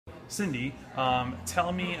Cindy,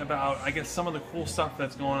 tell me about, I guess, some of the cool stuff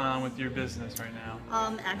that's going on with your business right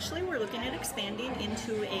now. Actually, we're looking at expanding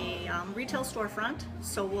into a retail storefront,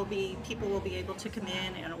 so people will be able to come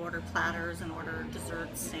in and order platters and order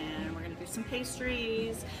desserts, and we're going to do some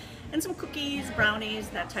pastries and some cookies, brownies,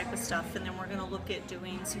 that type of stuff. And then we're going to look at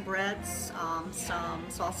doing some breads, some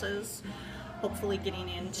salsas, hopefully getting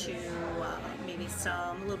into maybe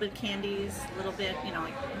a little bit of candies, a little bit,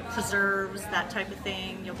 like preserves, that type of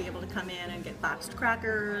thing. You'll be able to come in and get boxed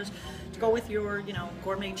crackers to go with your,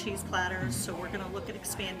 gourmet cheese platters. So we're going to look at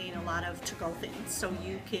expanding a lot of to-go things. So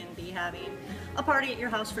you can be having a party at your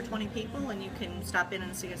house for 20 people, and you can stop in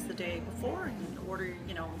and see us the day before and order,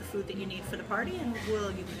 the food that you need for the party, and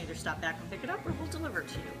you can either stop back and pick it up, or we'll deliver it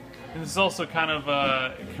to you. And this is also kind of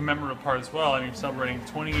a commemorative part as well. I mean, you're celebrating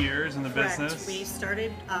 20 years in the Correct. business. We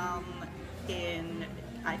started in,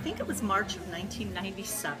 I think it was March of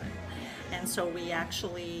 1997. And so we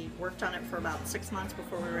actually worked on it for about 6 months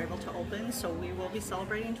before we were able to open. So we will be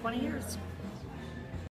celebrating 20 years.